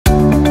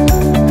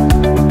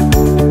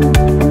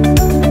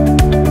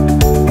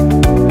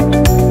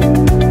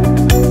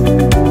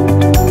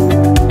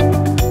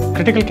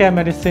Critical care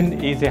medicine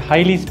is a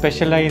highly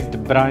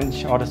specialized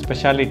branch or a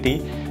specialty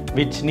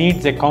which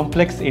needs a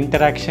complex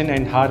interaction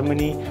and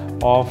harmony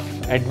of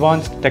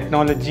advanced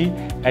technology,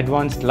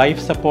 advanced life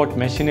support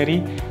machinery,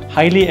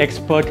 highly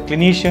expert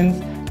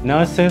clinicians,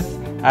 nurses,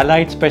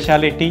 allied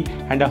specialty,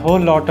 and a whole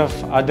lot of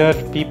other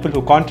people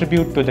who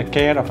contribute to the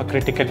care of a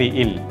critically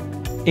ill.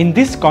 In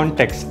this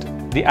context,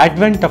 the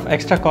advent of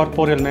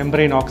extracorporeal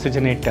membrane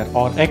oxygenator,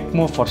 or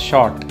ECMO for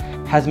short,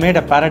 has made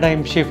a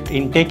paradigm shift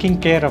in taking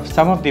care of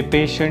some of the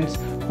patients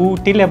who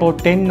till about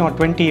 10 or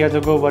 20 years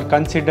ago were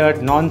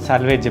considered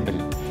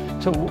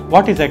non-salvageable. So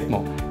what is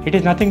ECMO? It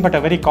is nothing but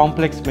a very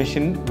complex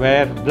machine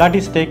where blood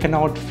is taken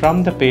out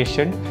from the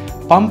patient,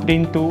 pumped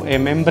into a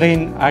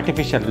membrane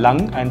artificial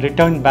lung and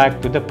returned back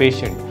to the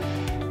patient.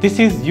 This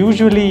is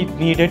usually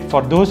needed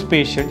for those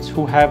patients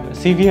who have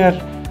severe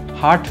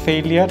heart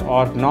failure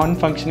or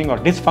non-functioning or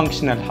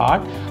dysfunctional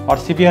heart or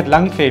severe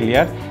lung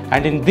failure,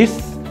 and in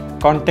this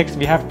context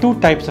we have two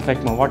types of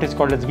ECMO, what is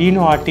called as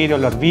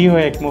veno-arterial or VO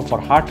ECMO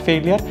for heart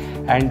failure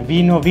and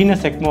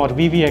veno-venous ECMO or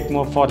VV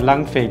ECMO for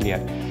lung failure.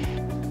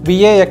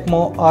 VA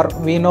ECMO or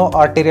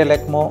veno-arterial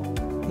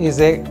ECMO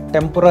is a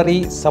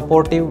temporary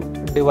supportive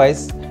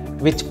device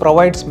which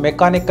provides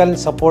mechanical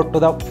support to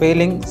the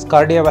failing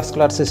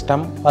cardiovascular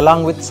system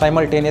along with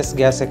simultaneous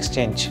gas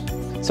exchange.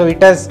 So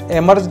it has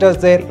emerged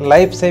as a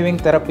life-saving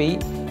therapy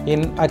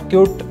in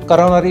acute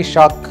coronary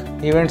shock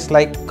events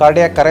like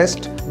cardiac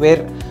arrest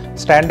where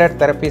standard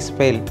therapies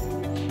fail.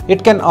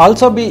 It can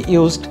also be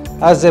used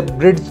as a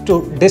bridge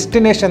to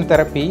destination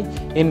therapy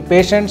in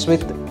patients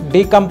with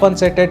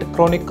decompensated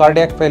chronic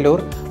cardiac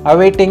failure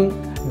awaiting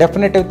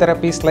definitive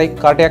therapies like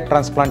cardiac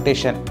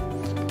transplantation.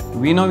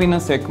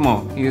 Veno-venous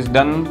ECMO is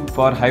done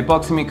for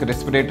hypoxemic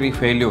respiratory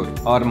failure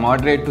or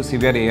moderate to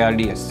severe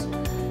ARDS.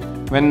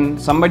 When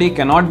somebody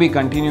cannot be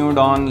continued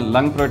on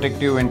lung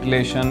protective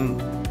ventilation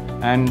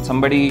and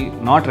somebody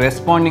not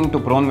responding to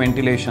prone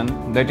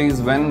ventilation, that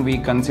is when we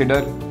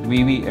consider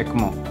VV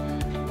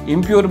ECMO.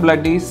 Impure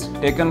blood is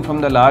taken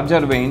from the larger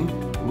vein,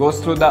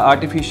 goes through the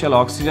artificial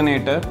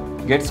oxygenator,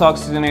 gets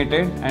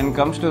oxygenated and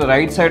comes to the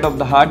right side of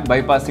the heart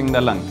bypassing the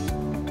lung.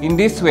 In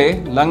this way,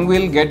 lung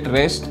will get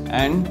rest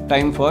and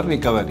time for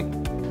recovery.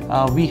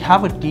 We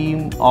have a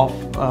team of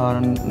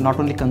not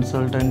only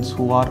consultants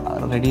who are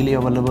readily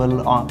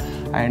available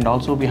and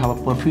also we have a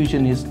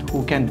perfusionist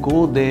who can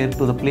go there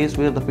to the place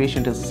where the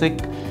patient is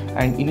sick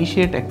and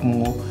initiate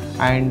ECMO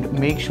and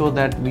make sure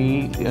that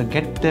we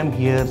get them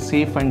here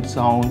safe and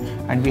sound,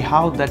 and we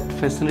have that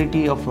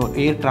facility of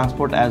air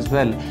transport as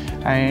well,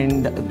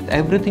 and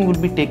everything will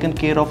be taken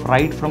care of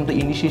right from the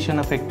initiation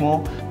of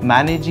ECMO,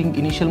 managing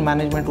initial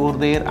management over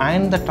there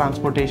and the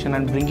transportation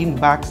and bringing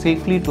back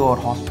safely to our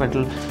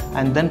hospital,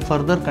 and then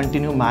further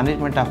continue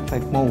management of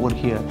ECMO over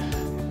here.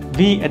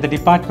 We at the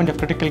Department of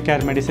Critical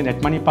Care Medicine at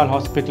Manipal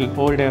Hospital,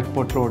 Old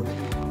Airport Road,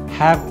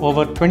 have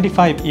over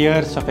 25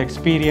 years of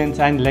experience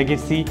and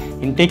legacy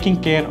in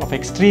taking care of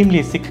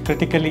extremely sick,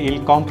 critically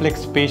ill,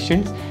 complex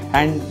patients,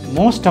 and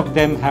most of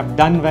them have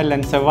done well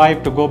and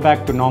survived to go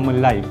back to normal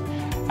life.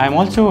 I am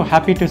also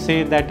happy to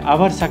say that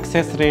our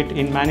success rate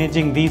in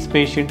managing these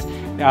patients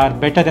are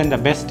better than the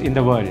best in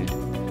the world.